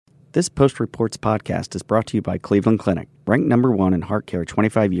This Post Reports podcast is brought to you by Cleveland Clinic, ranked number 1 in heart care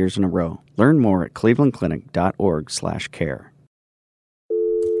 25 years in a row. Learn more at clevelandclinic.org/care.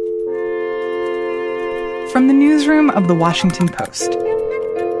 From the newsroom of The Washington Post.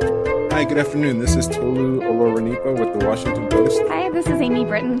 Hi, good afternoon. This is Tolu Olorunipa with The Washington Post. Hi, this is Amy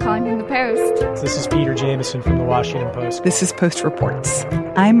Britton calling from The Post. This is Peter Jameson from The Washington Post. This is Post Reports.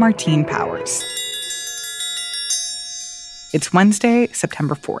 I'm Martine Powers. It's Wednesday,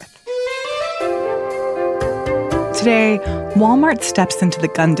 September 4th. Today, Walmart steps into the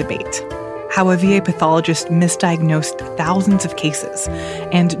gun debate, how a VA pathologist misdiagnosed thousands of cases,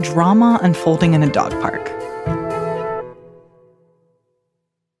 and drama unfolding in a dog park.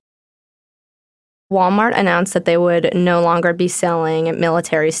 Walmart announced that they would no longer be selling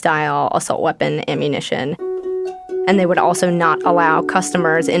military-style assault weapon ammunition, and they would also not allow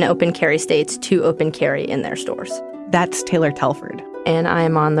customers in open carry states to open carry in their stores. That's Taylor Telford. And I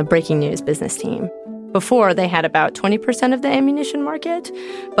am on the breaking news business team. Before, they had about 20% of the ammunition market,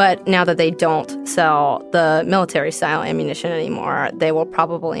 but now that they don't sell the military-style ammunition anymore, they will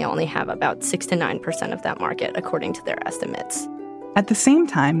probably only have about 6 to 9% of that market, according to their estimates. At the same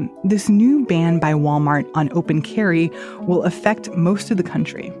time, this new ban by Walmart on open carry will affect most of the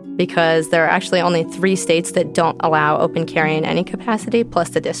country. Because there are actually only 3 states that don't allow open carry in any capacity,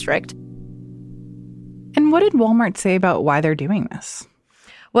 plus the district. And what did Walmart say about why they're doing this?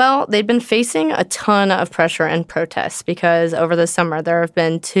 Well, they've been facing a ton of pressure and protests because over the summer there have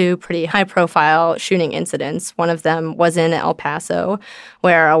been 2 pretty high-profile shooting incidents. One of them was in El Paso,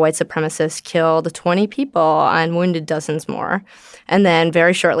 where a white supremacist killed 20 people and wounded dozens more. And then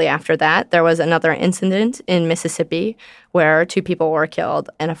very shortly after that, there was another incident in Mississippi where 2 people were killed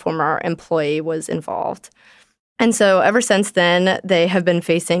and a former employee was involved. And so ever since then, they have been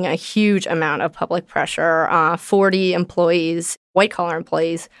facing a huge amount of public pressure. 40 employees, white-collar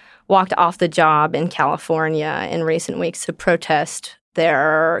employees, walked off the job in California in recent weeks to protest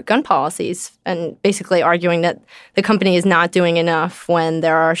their gun policies and basically arguing that the company is not doing enough when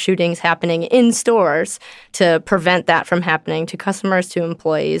there are shootings happening in stores to prevent that from happening to customers, to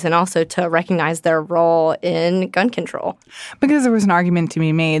employees, and also to recognize their role in gun control. Because there was an argument to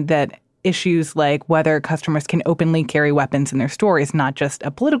be made that issues like whether customers can openly carry weapons in their store is not just a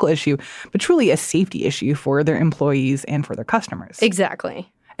political issue, but truly a safety issue for their employees and for their customers. Exactly.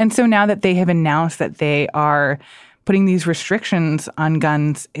 And so now that they have announced that they are putting these restrictions on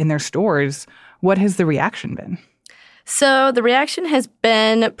guns in their stores, what has the reaction been? So the reaction has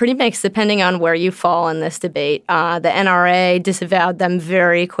been pretty mixed depending on where you fall in this debate. The NRA disavowed them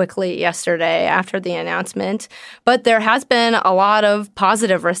very quickly yesterday after the announcement, but there has been a lot of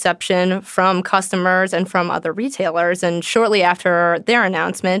positive reception from customers and from other retailers. And shortly after their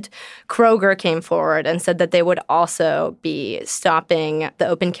announcement, Kroger came forward and said that they would also be stopping the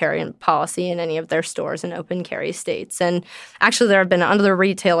open carry policy in any of their stores in open carry states. And actually, there have been other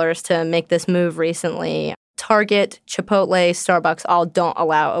retailers to make this move recently. Target, Chipotle, Starbucks all don't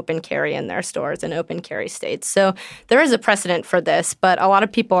allow open carry in their stores in open carry states. So there is a precedent for this, but a lot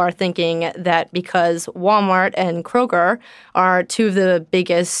of people are thinking that because Walmart and Kroger are 2 of the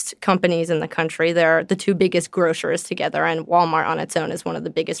biggest companies in the country, they're the 2 biggest grocers together, and Walmart on its own is one of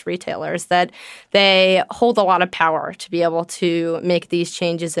the biggest retailers, that they hold a lot of power to be able to make these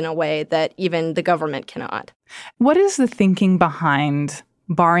changes in a way that even the government cannot. What is the thinking behind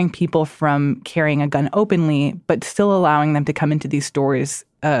barring people from carrying a gun openly, but still allowing them to come into these stores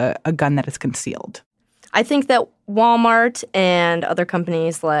a gun that is concealed? I think that Walmart and other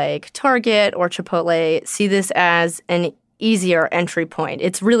companies like Target or Chipotle see this as an easier entry point.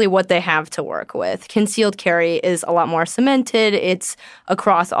 It's really what they have to work with. Concealed carry is a lot more cemented. It's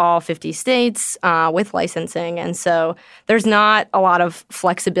across all 50 states with licensing. And so there's not a lot of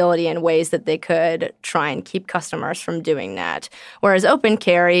flexibility in ways that they could try and keep customers from doing that. Whereas open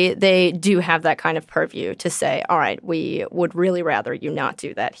carry, they do have that kind of purview to say, all right, we would really rather you not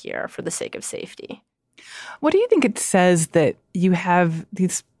do that here for the sake of safety. What do you think it says that you have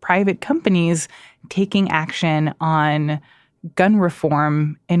these private companies taking action on gun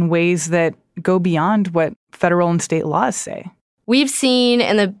reform in ways that go beyond what federal and state laws say? We've seen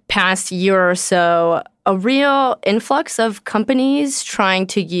in the past year or so a real influx of companies trying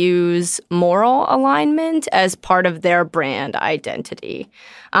to use moral alignment as part of their brand identity.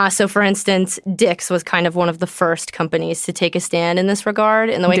 So, for instance, Dick's was kind of one of the first companies to take a stand in this regard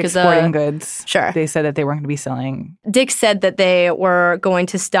in the wake Dick's of the Sporting Goods. Sure. They said that they weren't going to be selling. Dick's said that they were going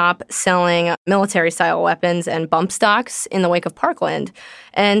to stop selling military-style weapons and bump stocks in the wake of Parkland.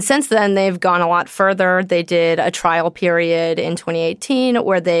 And since then, they've gone a lot further. They did a trial period in 2018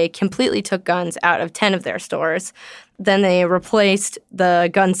 where they completely took guns out of 10 of their stores. then they replaced the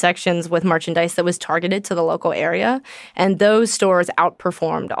gun sections with merchandise that was targeted to the local area. And those stores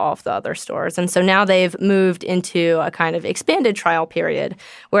outperformed all of the other stores. And so now they've moved into a kind of expanded trial period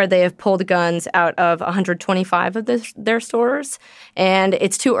where they have pulled guns out of 125 of their stores. And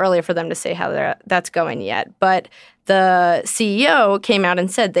it's too early for them to say how that's going yet. But the CEO came out and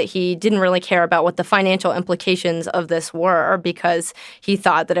said that he didn't really care about what the financial implications of this were because he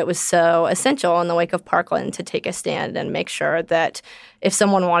thought that it was so essential in the wake of Parkland to take a stand and make sure that if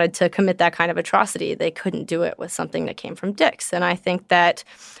someone wanted to commit that kind of atrocity, they couldn't do it with something that came from Dick's. And I think that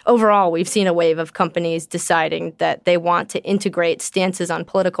overall, we've seen a wave of companies deciding that they want to integrate stances on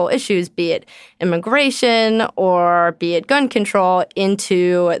political issues, be it immigration or be it gun control,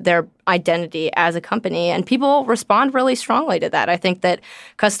 into their identity as a company. And people respond really strongly to that. I think that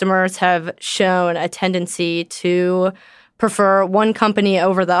customers have shown a tendency to prefer one company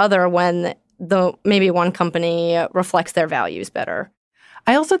over the other when maybe one company reflects their values better.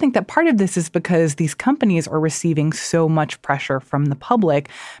 I also think that part of this is because these companies are receiving so much pressure from the public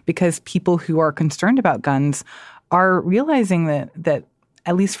because people who are concerned about guns are realizing that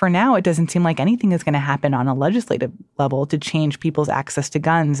at least for now, it doesn't seem like anything is going to happen on a legislative level to change people's access to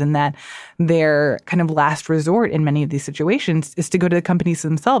guns, and that their kind of last resort in many of these situations is to go to the companies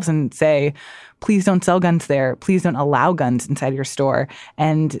themselves and say, please don't sell guns there. Please don't allow guns inside your store.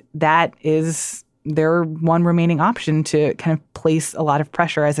 And that is their one remaining option to kind of place a lot of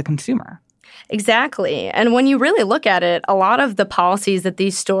pressure as a consumer. Exactly. And when you really look at it, a lot of the policies that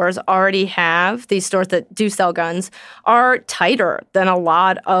these stores already have, these stores that do sell guns, are tighter than a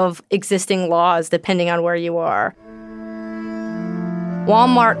lot of existing laws, depending on where you are.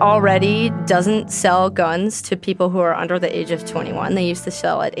 Walmart already doesn't sell guns to people who are under the age of 21. They used to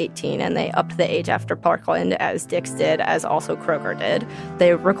sell at 18, and they upped the age after Parkland, as Dick's did, as also Kroger did.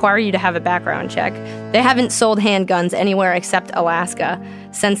 They require you to have a background check. They haven't sold handguns anywhere except Alaska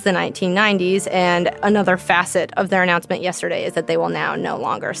since the 1990s, and another facet of their announcement yesterday is that they will now no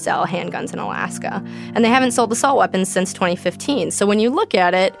longer sell handguns in Alaska. And they haven't sold assault weapons since 2015. So when you look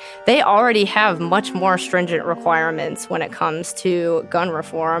at it, they already have much more stringent requirements when it comes to gun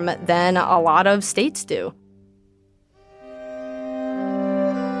reform than a lot of states do.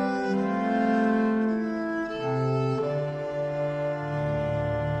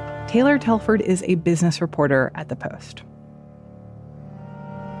 Taylor Telford is a business reporter at The Post.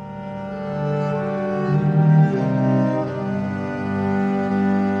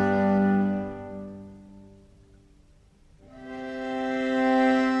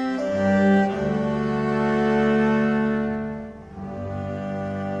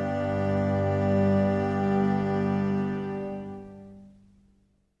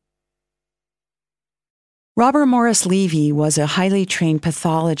 Robert Morris Levy was a highly trained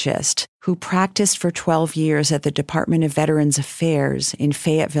pathologist who practiced for 12 years at the Department of Veterans Affairs in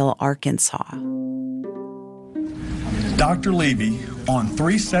Fayetteville, Arkansas. Dr. Levy, on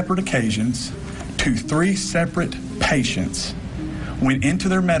 3 separate occasions, to 3 separate patients, went into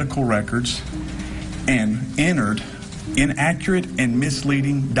their medical records and entered inaccurate and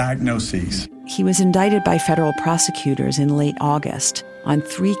misleading diagnoses. He was indicted by federal prosecutors in late August on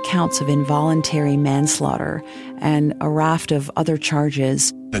 3 counts of involuntary manslaughter and a raft of other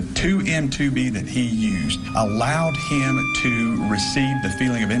charges. The 2M2B that he used allowed him to receive the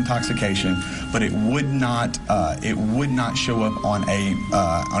feeling of intoxication, but it would not show up on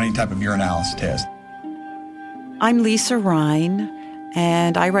any type of urinalysis test. I'm Lisa Rein,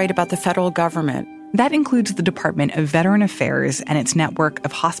 and I write about the federal government. That includes the Department of Veteran Affairs and its network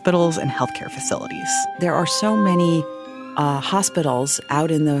of hospitals and healthcare facilities. There are so many hospitals out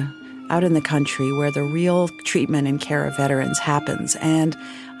in the country where the real treatment and care of veterans happens. And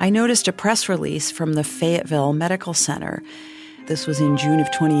I noticed a press release from the Fayetteville Medical Center. This was in June of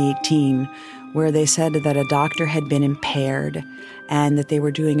 2018, where they said that a doctor had been impaired and that they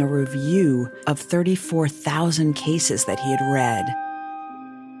were doing a review of 34,000 cases that he had read.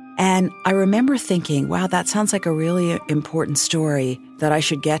 And I remember thinking, wow, that sounds like a really important story that I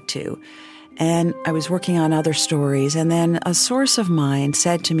should get to. And I was working on other stories, and then a source of mine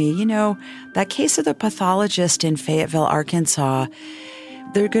said to me, you know, that case of the pathologist in Fayetteville, Arkansas,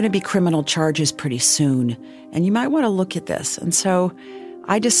 there are going to be criminal charges pretty soon, and you might want to look at this. And so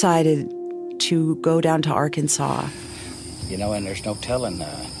I decided to go down to Arkansas. You know, and there's no telling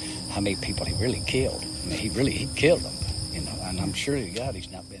how many people he really killed. I mean, he killed them, you know, and I'm sure to God he's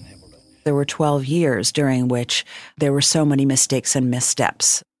not been able to. There were 12 years during which there were so many mistakes and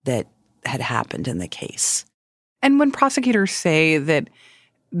missteps that had happened in the case. And when prosecutors say that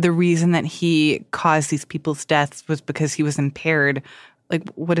the reason that he caused these people's deaths was because he was impaired, Like,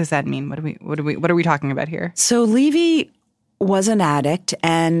 what does that mean? What are we talking about here? So Levy was an addict,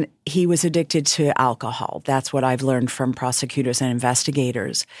 and he was addicted to alcohol. That's what I've learned from prosecutors and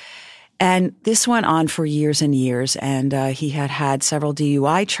investigators. And this went on for years and years, and he had several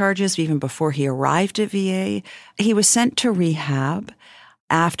DUI charges even before he arrived at VA. He was sent to rehab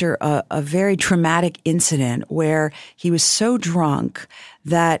after a very traumatic incident where he was so drunk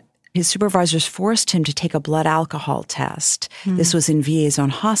that his supervisors forced him to take a blood alcohol test. This was in VA's own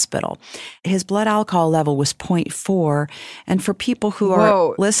hospital. His blood alcohol level was 0.4. And for people who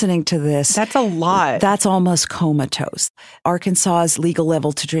are listening to this, that's a lot. That's almost comatose. Arkansas's legal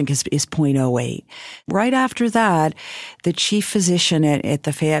level to drink is 0.08. Right after that, the chief physician at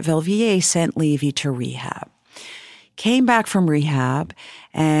the Fayetteville VA sent Levy to rehab. Came back from rehab,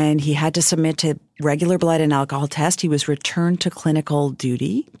 and he had to submit to regular blood and alcohol test. He was returned to clinical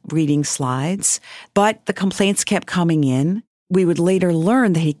duty, reading slides, but the complaints kept coming in. We would later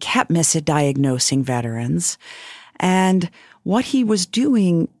learn that he kept misdiagnosing veterans. And what he was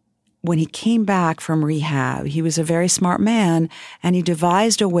doing when he came back from rehab, he was a very smart man, and he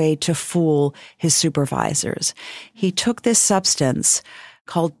devised a way to fool his supervisors. He took this substance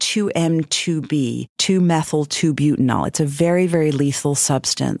called 2-M2B, 2-methyl-2-butanol. It's a very, very lethal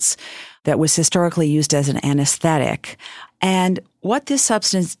substance that was historically used as an anesthetic. And what this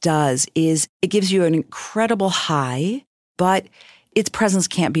substance does is it gives you an incredible high, but its presence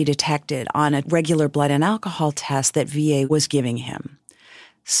can't be detected on a regular blood and alcohol test that VA was giving him.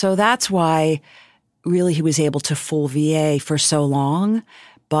 So that's why really he was able to fool VA for so long.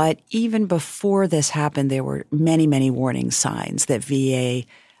 But even before this happened, there were many, many warning signs that VA,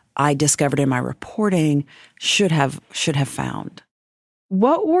 I discovered in my reporting, should have found.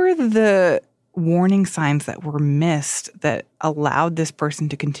 What were the warning signs that were missed that allowed this person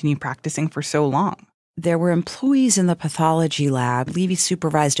to continue practicing for so long? There were employees in the pathology lab. Levy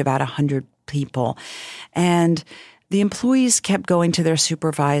supervised about 100 people. And the employees kept going to their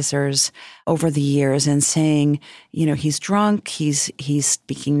supervisors over the years and saying, you know, he's drunk, he's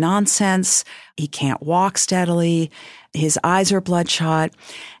speaking nonsense, he can't walk steadily, his eyes are bloodshot,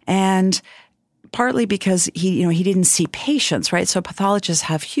 and partly because he didn't see patients, right? So pathologists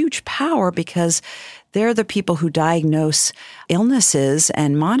have huge power because they're the people who diagnose illnesses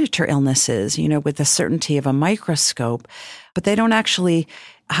and monitor illnesses, with the certainty of a microscope, but they don't actually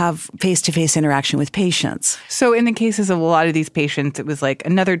have face-to-face interaction with patients. So in the cases of a lot of these patients, it was like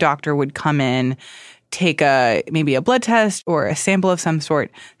another doctor would come in, take maybe a blood test or a sample of some sort,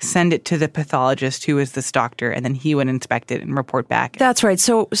 send it to the pathologist who is this doctor, and then he would inspect it and report back. That's right.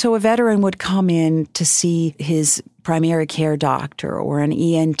 So a veteran would come in to see his primary care doctor or an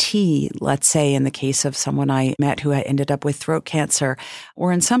ENT, let's say in the case of someone I met who had ended up with throat cancer,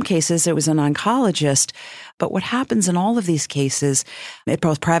 or in some cases it was an oncologist. But what happens in all of these cases, at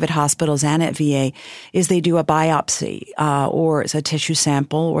both private hospitals and at VA, is they do a biopsy or it's a tissue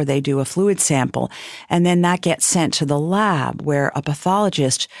sample or they do a fluid sample. And then that gets sent to the lab where a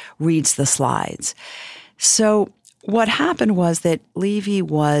pathologist reads the slides. So what happened was that Levy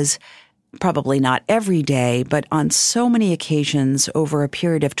was probably not every day, but on so many occasions over a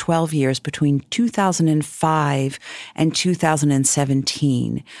period of 12 years between 2005 and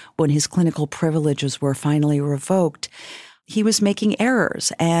 2017, when his clinical privileges were finally revoked, he was making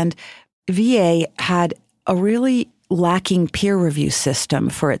errors. And VA had a really lacking peer review system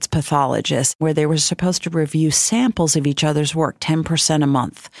for its pathologists, where they were supposed to review samples of each other's work 10% a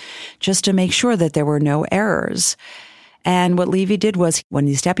month, just to make sure that there were no errors. And what Levy did was, when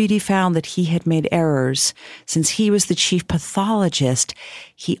his deputy found that he had made errors, since he was the chief pathologist,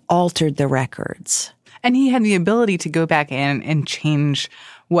 he altered the records. And he had the ability to go back in and change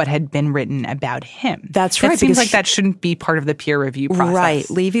what had been written about him. That's right. It seems like that shouldn't be part of the peer review process. Right.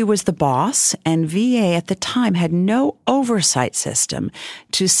 Levy was the boss, and VA at the time had no oversight system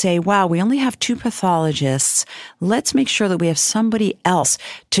to say, wow, we only have 2 pathologists. Let's make sure that we have somebody else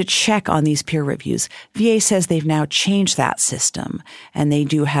to check on these peer reviews. VA says they've now changed that system, and they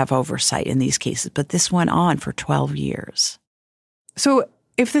do have oversight in these cases. But this went on for 12 years. So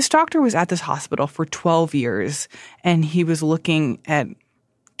if this doctor was at this hospital for 12 years and he was looking at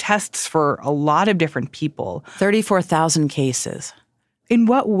tests for a lot of different people. 34,000 cases. In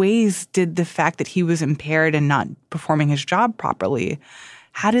what ways did the fact that he was impaired and not performing his job properly,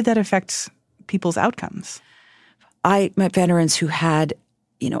 how did that affect people's outcomes? I met veterans who had,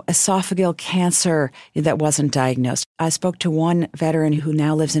 esophageal cancer that wasn't diagnosed. I spoke to one veteran who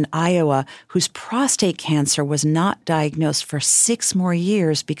now lives in Iowa whose prostate cancer was not diagnosed for 6 more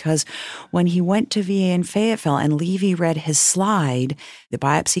years because when he went to VA in Fayetteville and Levy read his slide, the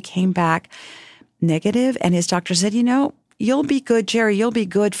biopsy came back negative, and his doctor said, you'll be good, Jerry, you'll be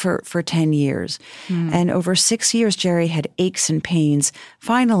good for 10 years. And over 6 years, Jerry had aches and pains.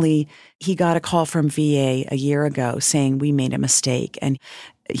 Finally, he got a call from VA a year ago saying we made a mistake. And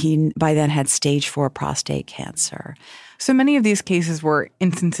he, by then, had stage 4 prostate cancer. So many of these cases were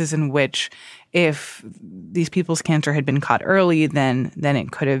instances in which if these people's cancer had been caught early, then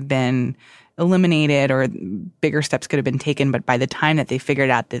it could have been eliminated or bigger steps could have been taken. But by the time that they figured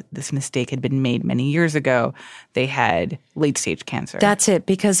out that this mistake had been made many years ago, they had late-stage cancer. That's it.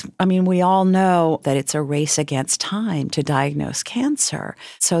 Because, we all know that it's a race against time to diagnose cancer.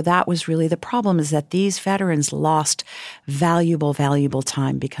 So that was really the problem, is that these veterans lost valuable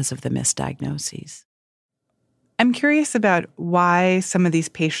time because of the misdiagnoses. I'm curious about why some of these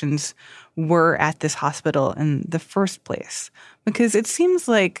patients were at this hospital in the first place. Because it seems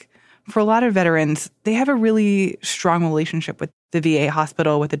like for a lot of veterans, they have a really strong relationship with the VA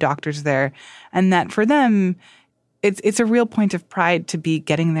hospital, with the doctors there, and that for them, it's a real point of pride to be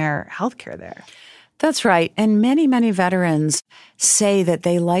getting their health care there. That's right. And many veterans say that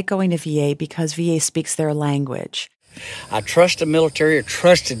they like going to VA because VA speaks their language. I trust the military, or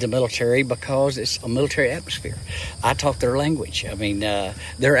trusted the military, because it's a military atmosphere. I talk their language.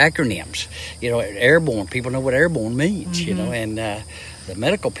 Their acronyms. Airborne, people know what airborne means, and the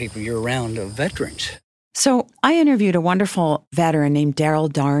medical people, you're around veterans. So I interviewed a wonderful veteran named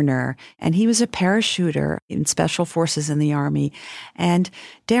Daryl Darner, and he was a parachuter in Special Forces in the Army. And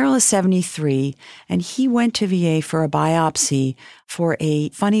Daryl is 73, and he went to VA for a biopsy for a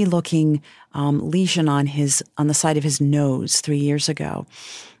funny-looking lesion on the side of his nose 3 years ago.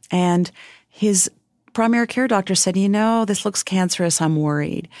 And his primary care doctor said, this looks cancerous, I'm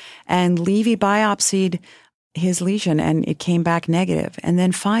worried. And Levy biopsied his lesion, and it came back negative. And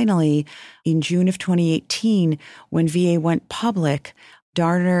then finally, in June of 2018, when VA went public,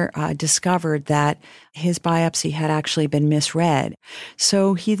 Darner discovered that his biopsy had actually been misread.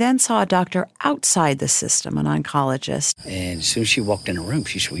 So he then saw a doctor outside the system, an oncologist. And as soon as she walked in the room,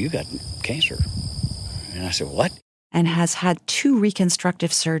 she said, well, you got cancer. And I said, what? And has had 2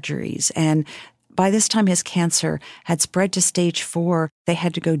 reconstructive surgeries. And by this time, his cancer had spread to stage 4. They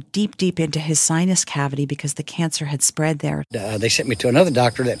had to go deep into his sinus cavity because the cancer had spread there. They sent me to another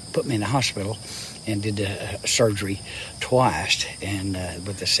doctor that put me in the hospital and did the surgery twice, and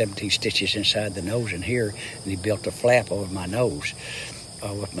with the 17 stitches inside the nose and here, and he built a flap over my nose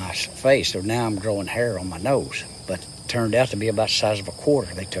with my face. So now I'm growing hair on my nose, but it turned out to be about the size of a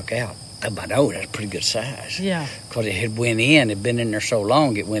quarter they took out. My nose, that's a pretty good size. Yeah. Because it had went in, it'd been in there so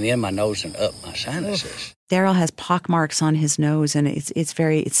long, it went in my nose and up my sinuses. Daryl has pockmarks on his nose, and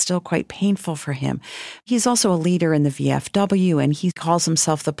it's still quite painful for him. He's also a leader in the VFW, and he calls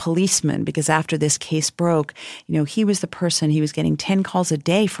himself the policeman because after this case broke, he was the person, he was getting 10 calls a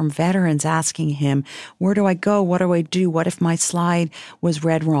day from veterans asking him, where do I go? What do I do? What if my slide was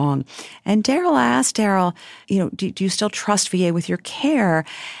read wrong? And I asked Daryl, do you still trust VA with your care?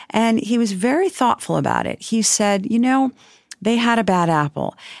 And he was very thoughtful about it. He said, they had a bad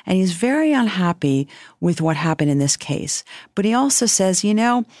apple, and he's very unhappy with what happened in this case. But he also says,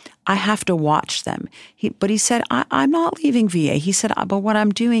 I have to watch them. But he said, I'm not leaving VA. He said, but what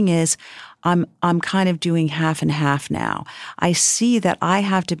I'm doing is I'm kind of doing half and half now. I see that I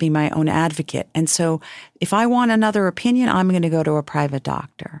have to be my own advocate. And so if I want another opinion, I'm going to go to a private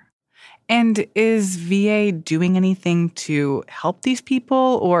doctor. And is VA doing anything to help these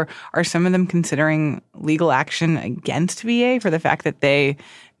people, or are some of them considering legal action against VA for the fact that they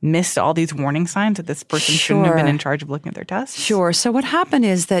missed all these warning signs that this person shouldn't have been in charge of looking at their tests? Sure. So what happened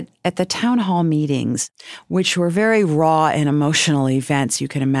is that at the town hall meetings, which were very raw and emotional events, you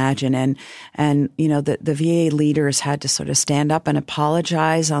can imagine, and the VA leaders had to sort of stand up and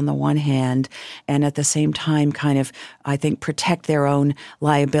apologize on the one hand, and at the same time kind of, I think, protect their own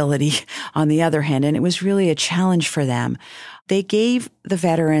liability on the other hand. And it was really a challenge for them. They gave the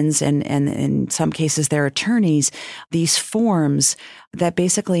veterans and in some cases their attorneys these forms that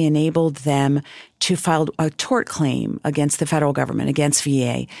basically enabled them to file a tort claim against the federal government, against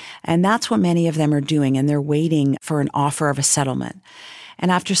VA. And that's what many of them are doing, and they're waiting for an offer of a settlement.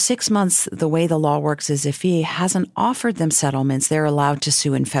 And after 6 months, the way the law works is if VA hasn't offered them settlements, they're allowed to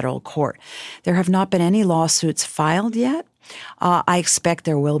sue in federal court. There have not been any lawsuits filed yet. I expect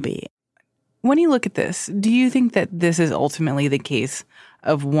there will be. When you look at this, do you think that this is ultimately the case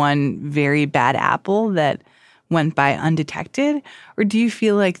of one very bad apple that went by undetected? Or do you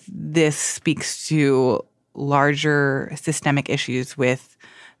feel like this speaks to larger systemic issues with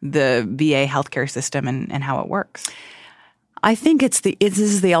the VA healthcare system and how it works? I think this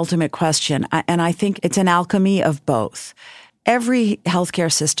is the ultimate question. And I think it's an alchemy of both. every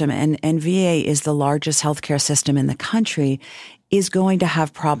healthcare system, and VA is the largest healthcare system in the country, is going to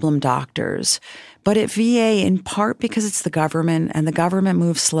have problem doctors. But at VA, in part because it's the government and the government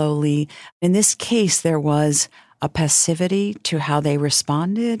moves slowly, in this case, there was a passivity to how they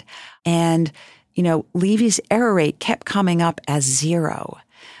responded. And, Levy's error rate kept coming up as 0.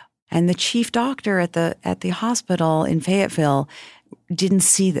 And the chief doctor at the hospital in Fayetteville didn't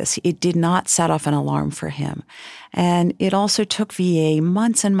see this. It did not set off an alarm for him. And it also took VA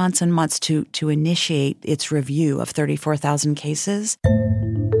months and months and months to initiate its review of 34,000 cases.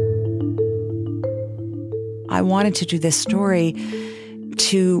 I wanted to do this story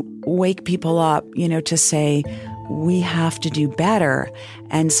to wake people up, to say, we have to do better.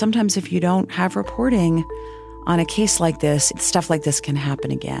 And sometimes if you don't have reporting on a case like this, stuff like this can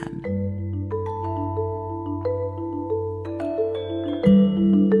happen again.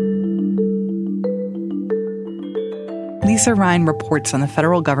 Lisa Rein reports on the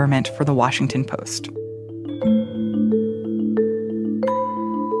federal government for The Washington Post.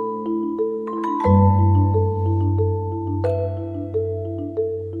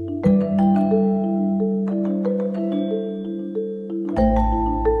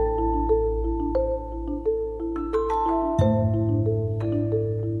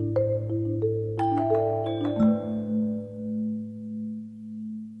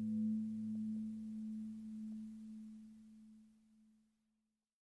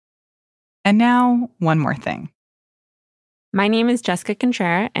 And now, one more thing. My name is Jessica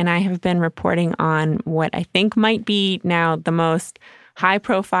Contrera, and I have been reporting on what I think might be now the most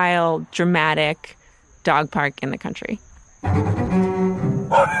high-profile, dramatic dog park in the country.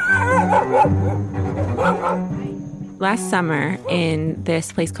 Last summer, in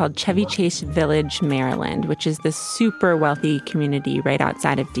this place called Chevy Chase Village, Maryland, which is this super wealthy community right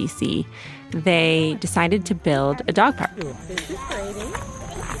outside of D.C., they decided to build a dog park. This is Brady.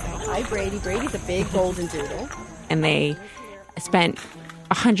 Hi, Brady. Brady's a big golden doodle. And they spent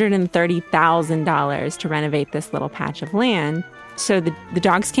 $130,000 to renovate this little patch of land. So the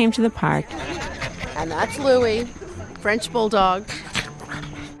dogs came to the park. And that's Louie, French bulldog.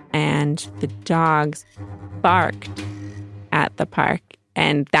 And the dogs barked at the park,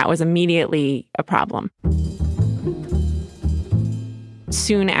 and that was immediately a problem.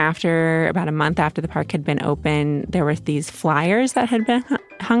 Soon after, about a month after the park had been open, there were these flyers that had been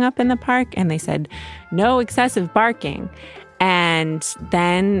hung up in the park, and they said, no excessive barking. And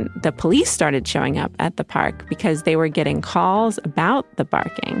then the police started showing up at the park because they were getting calls about the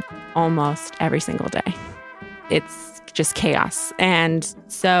barking almost every single day. It's just chaos. And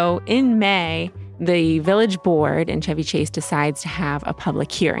so in May, the village board in Chevy Chase decides to have a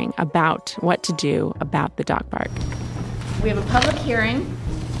public hearing about what to do about the dog park. We have a public hearing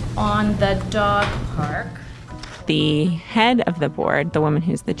on the dog park. The head of the board, the woman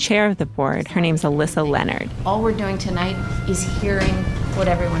who's the chair of the board, her name's Alyssa Leonard. All we're doing tonight is hearing what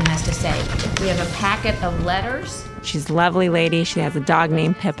everyone has to say. We have a packet of letters. She's a lovely lady. She has a dog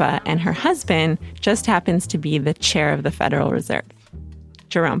named Pippa, and her husband just happens to be the chair of the Federal Reserve,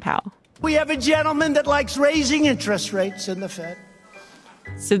 Jerome Powell. We have a gentleman that likes raising interest rates in the Fed.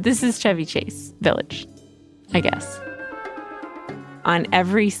 So this is Chevy Chase Village, I guess. On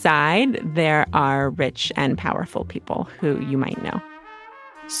every side, there are rich and powerful people who you might know.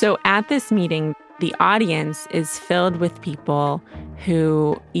 So at this meeting, the audience is filled with people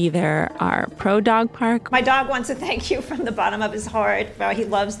who either are pro-dog park. My dog wants to thank you from the bottom of his heart. He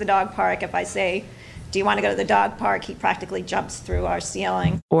loves the dog park. If I say, do you want to go to the dog park? He practically jumps through our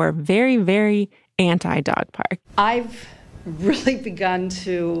ceiling. Or very, very anti-dog park. I've really begun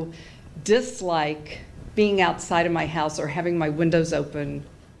to dislike being outside of my house or having my windows open.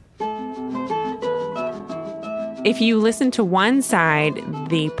 If you listen to one side,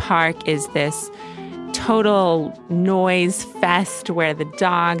 the park is this total noise fest where the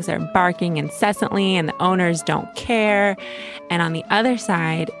dogs are barking incessantly and the owners don't care. And on the other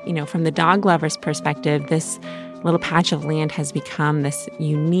side, from the dog lover's perspective, this little patch of land has become this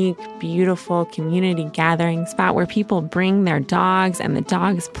unique, beautiful community gathering spot where people bring their dogs and the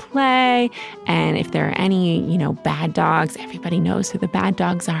dogs play. And if there are any, bad dogs, everybody knows who the bad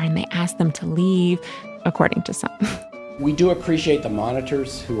dogs are and they ask them to leave, according to some. We do appreciate the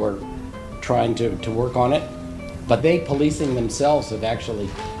monitors who are trying to work on it, but they, policing themselves, have actually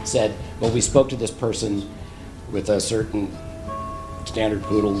said, well, we spoke to this person with a certain standard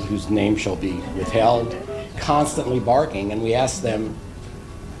poodle whose name shall be withheld, constantly barking, and we asked them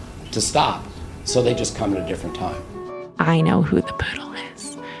to stop. So they just come at a different time. I know who the poodle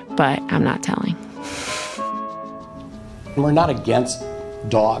is, but I'm not telling. We're not against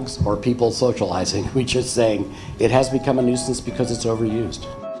dogs or people socializing. We're just saying it has become a nuisance because it's overused.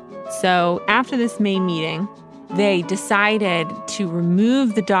 So after this May meeting, they decided to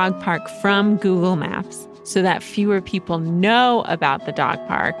remove the dog park from Google Maps so that fewer people know about the dog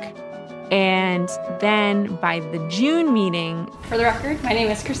park. And then by the June meeting... For the record, my name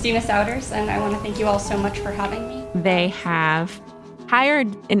is Christina Souders, and I want to thank you all so much for having me. They have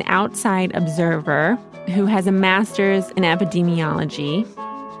hired an outside observer who has a master's in epidemiology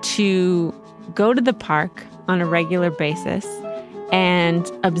to go to the park on a regular basis and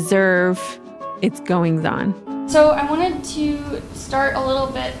observe its goings-on. So I wanted to start a little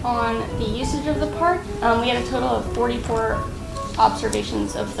bit on the usage of the park. We had a total of 44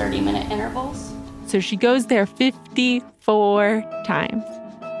 observations of 30-minute intervals. So she goes there 54 times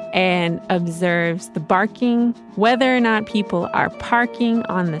and observes the barking, whether or not people are parking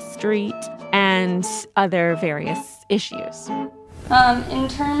on the street, and other various issues. In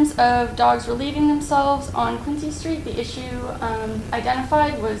terms of dogs relieving themselves on Quincy Street, the issue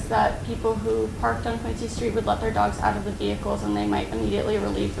identified was that people who parked on Quincy Street would let their dogs out of the vehicles and they might immediately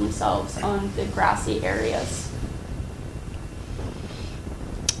relieve themselves on the grassy areas.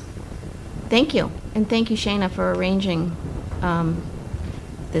 Thank you. And thank you, Shayna, for arranging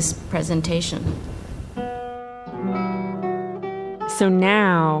this presentation. So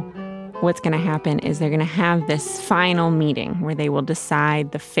now what's going to happen is they're going to have this final meeting where they will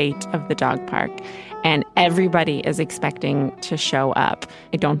decide the fate of the dog park. And everybody is expecting to show up.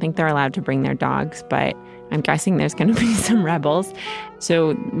 I don't think they're allowed to bring their dogs, but I'm guessing there's going to be some rebels.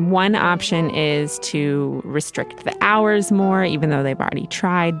 So one option is to restrict the hours more, even though they've already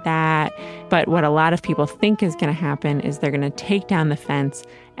tried that. But what a lot of people think is going to happen is they're going to take down the fence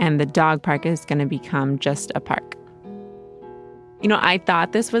and the dog park is going to become just a park. You know, I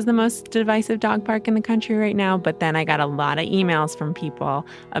thought this was the most divisive dog park in the country right now, but then I got a lot of emails from people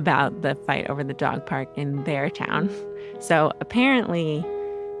about the fight over the dog park in their town. So apparently,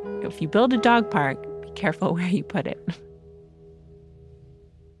 if you build a dog park, be careful where you put it.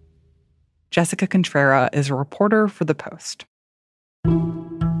 Jessica Contrera is a reporter for The Post.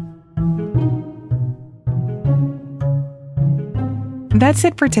 That's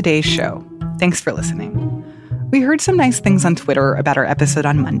it for today's show. Thanks for listening. We heard some nice things on Twitter about our episode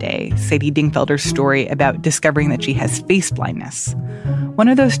on Monday, Sadie Dingfelder's story about discovering that she has face blindness. One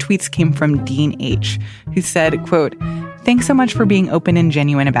of those tweets came from Dean H., who said, quote, "Thanks so much for being open and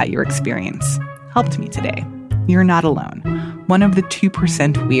genuine about your experience. Helped me today. You're not alone. One of the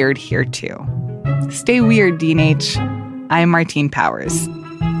 2% weird here, too." Stay weird, Dean H. I'm Martine Powers.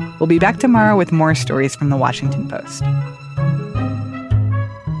 We'll be back tomorrow with more stories from the Washington Post.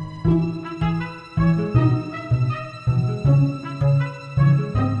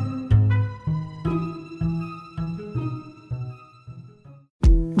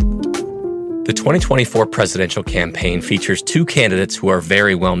 The 2024 presidential campaign features two candidates who are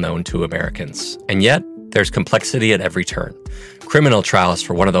very well known to Americans. And yet, there's complexity at every turn. Criminal trials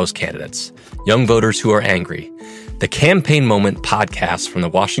for one of those candidates. Young voters who are angry. The Campaign Moment podcast from the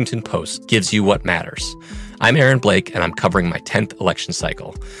Washington Post gives you what matters. I'm Aaron Blake, and I'm covering my 10th election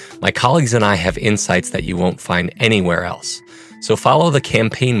cycle. My colleagues and I have insights that you won't find anywhere else. So follow the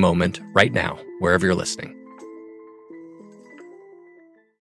Campaign Moment right now, wherever you're listening.